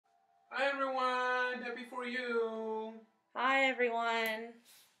Hi everyone, happy for you. Hi everyone.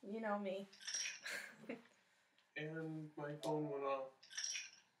 You know me. And my phone went off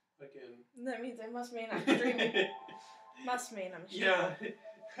again. That means it must mean I'm streaming. Must mean I'm streaming. Yeah,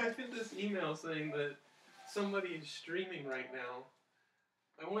 I get this email saying that somebody is streaming right now.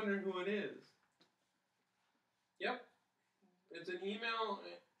 I wonder who it is. Yep, it's an email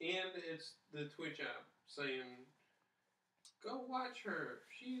and it's the Twitch app saying, go watch her.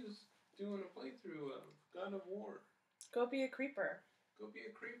 She's doing a playthrough of God of War. Go be a creeper. Go be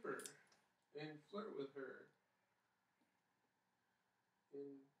a creeper and flirt with her.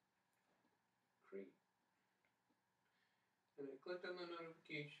 And creep. And I clicked on the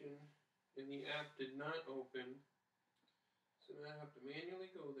notification and the app did not open. So now I have to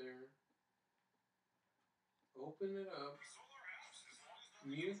manually go there, open it up,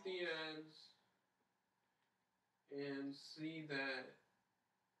 mute the ads, and see that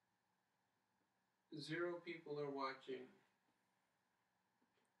 0 people are watching.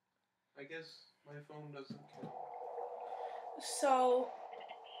 I guess my phone doesn't count. So,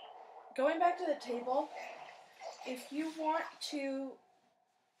 going back to the table, if you don't want to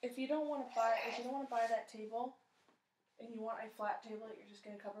buy that table, and you want a flat table that you're just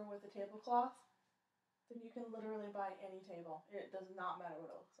going to cover with a tablecloth, then you can literally buy any table. It does not matter what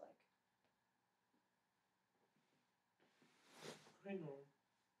it looks like. I know.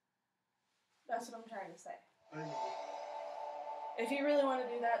 That's what I'm trying to say. I know. If you really want to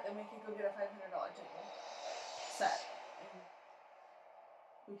do that, then we can go get a $500 table set. And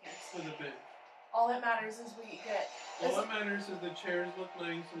we can. For the bench. All that matters is we get. All that matters is the chairs look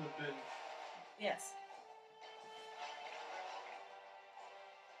nice and the bench. Yes.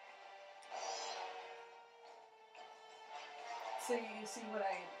 So you see what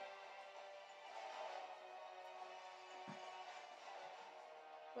I...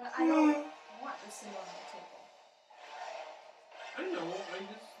 But I don't want to sit on the table. I know, I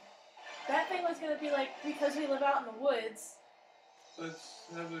just... That thing was going to be like, because we live out in the woods... Let's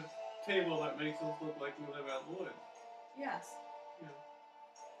have a table that makes us look like we live out in the woods. Yes. Yeah.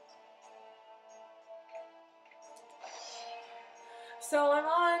 So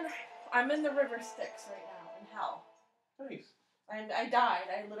I'm in the river Styx right now, in hell. Nice. And I died.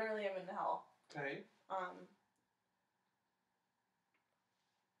 I literally am in hell. Okay.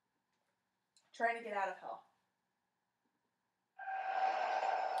 Trying to get out of hell.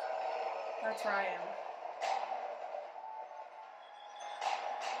 That's where I am.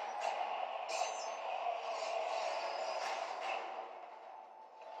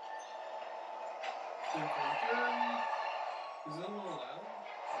 Is it a little loud?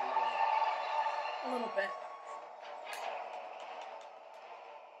 A little bit.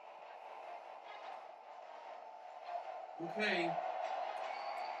 Okay.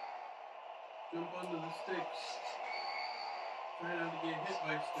 Jump onto the sticks. Try not to get hit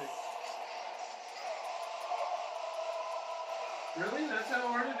by sticks. Really? That's how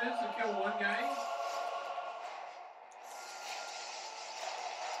hard it is to kill one guy?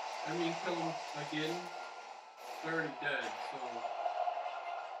 I mean, kill him again. They're already dead, so...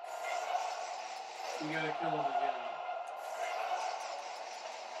 You gotta kill him again.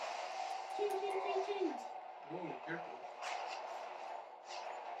 Ching, ching, ching, ching. Oh, careful.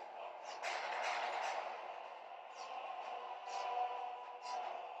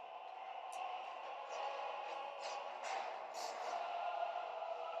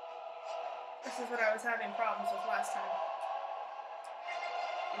 This is what I was having problems with last time.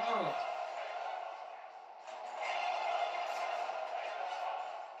 Oh.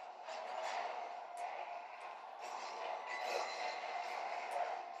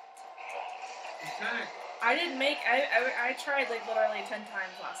 Attack. I tried like literally 10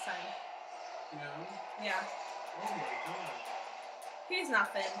 times last time. Yeah? Yeah. Oh my god. He's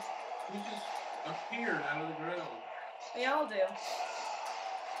nothing. He just appeared out of the ground. They all do.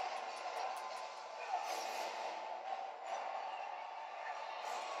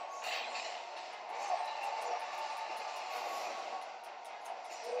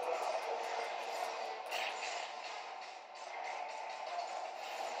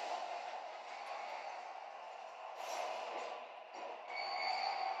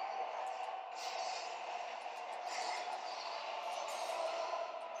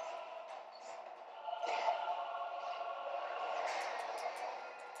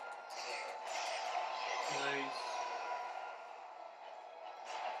 Nice.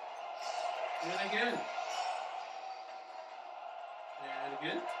 And again. And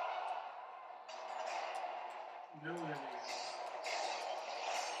again. No ending.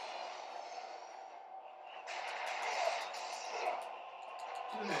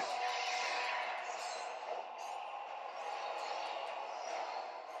 Do this.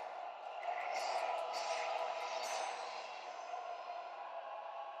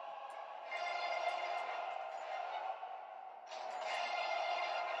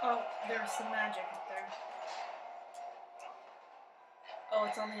 Oh, there's some magic up there. Oh,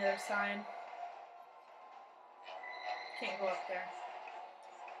 it's on the other side. Can't go up there.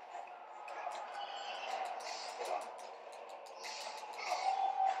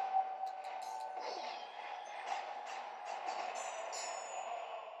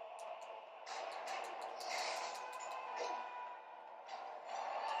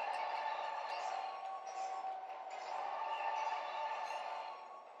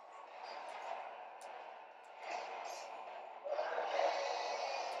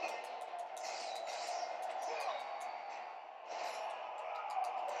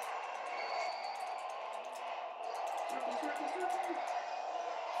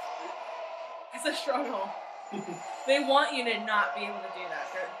 It's a struggle. They want you to not be able to do that,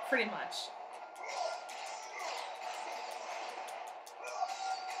 pretty much.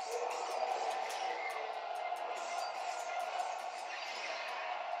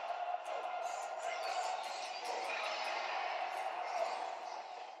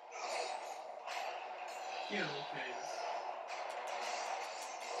 Yeah, okay.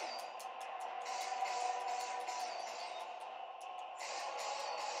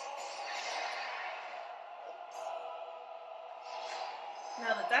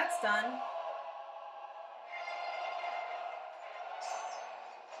 Now that that's done,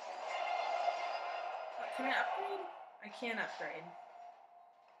 can I upgrade? I can't upgrade.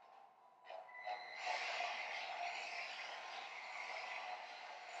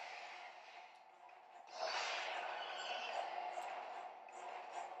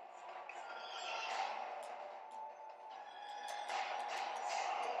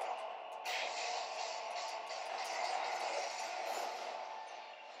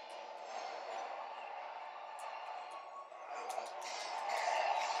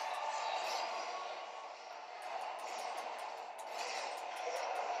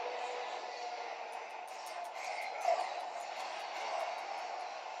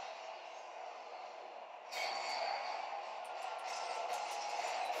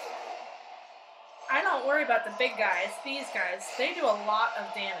 I don't worry about the big guys. These guys, they do a lot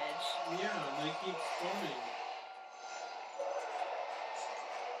of damage. Yeah, they keep spawning.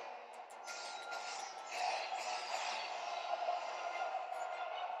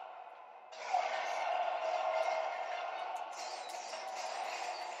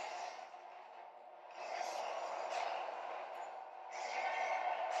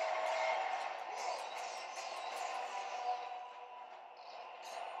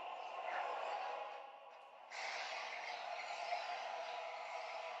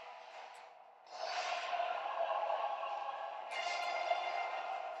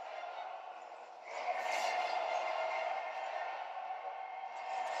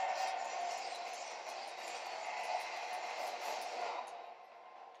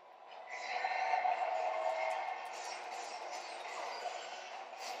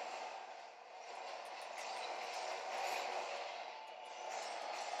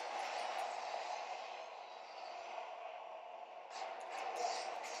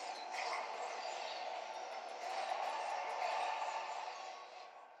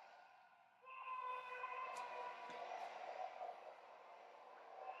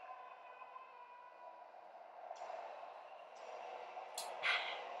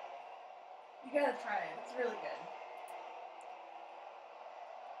 You gotta try it. It's really good.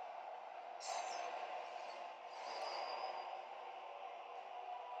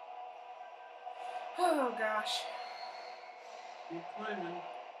 Oh gosh. Keep climbing.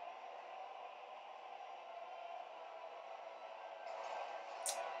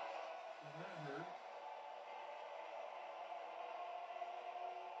 That hurt.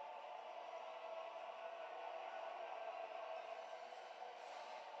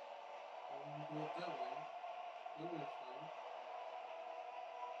 Go up that way. That way's fine.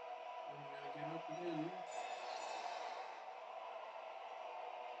 Then you gotta get up again.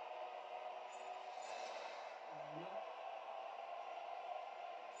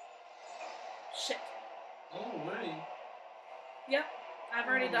 Shit. Oh, wait. Yep. I've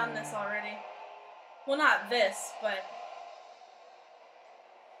already done this already. Well, not this, but...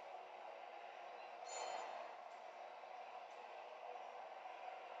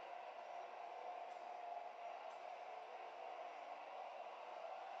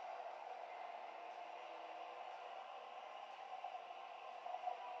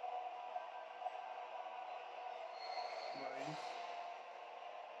 Nice.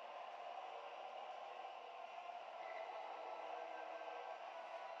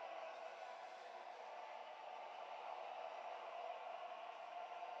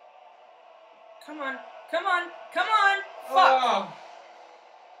 Come on. Come on. Come on! Fuck! Oh.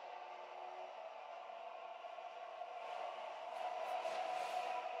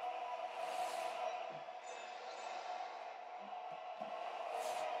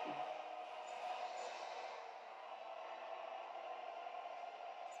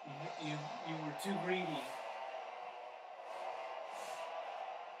 You were too greedy.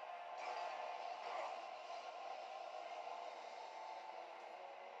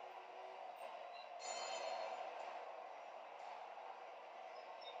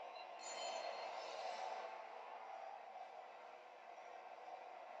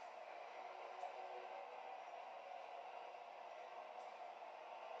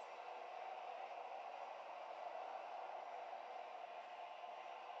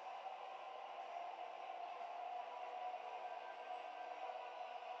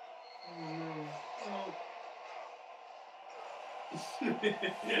 Oh no. Oh.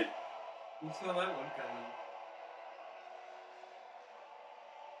 You saw that one coming.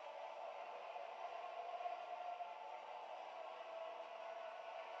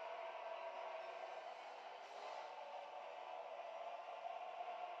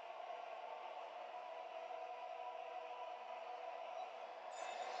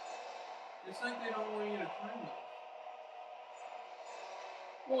 It's like they don't want you to climb those.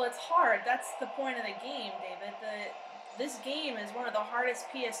 Well, it's hard. That's the point of the game, David. This game is one of the hardest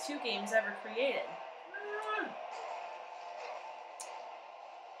PS2 games ever created.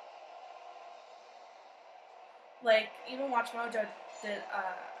 Like, even Watch Mojo did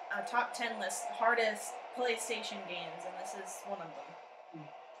a top 10 list hardest PlayStation games, and this is one of them.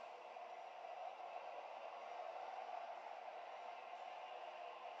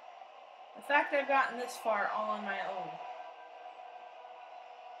 The fact I've gotten this far all on my own.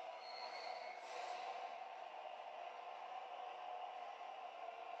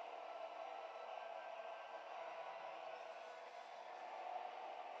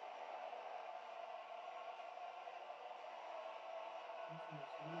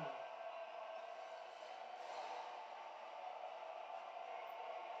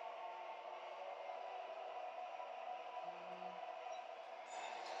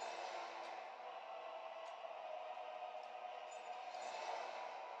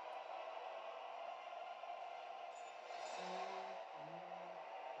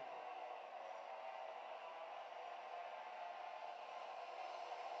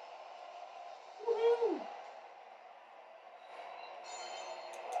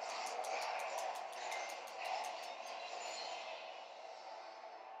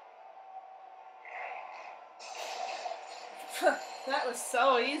 That was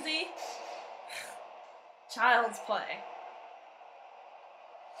so easy. Child's play.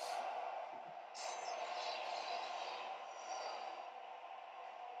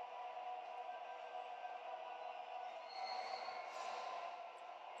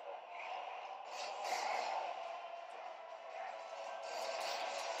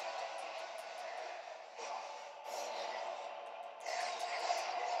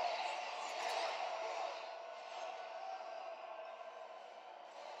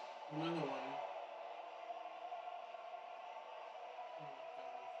 Another one.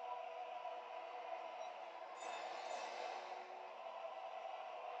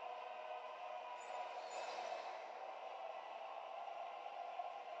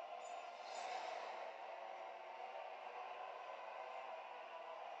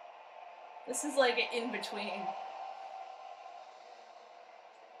 This is like an in-between.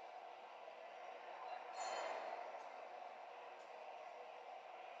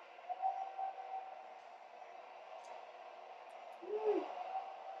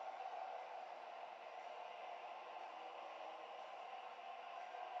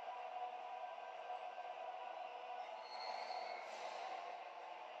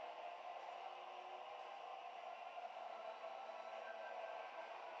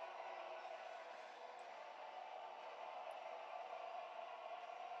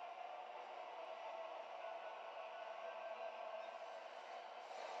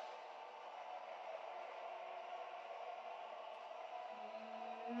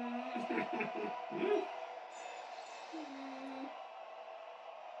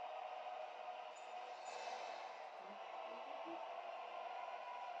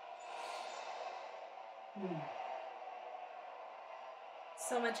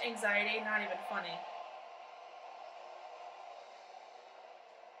 So much anxiety, not even funny.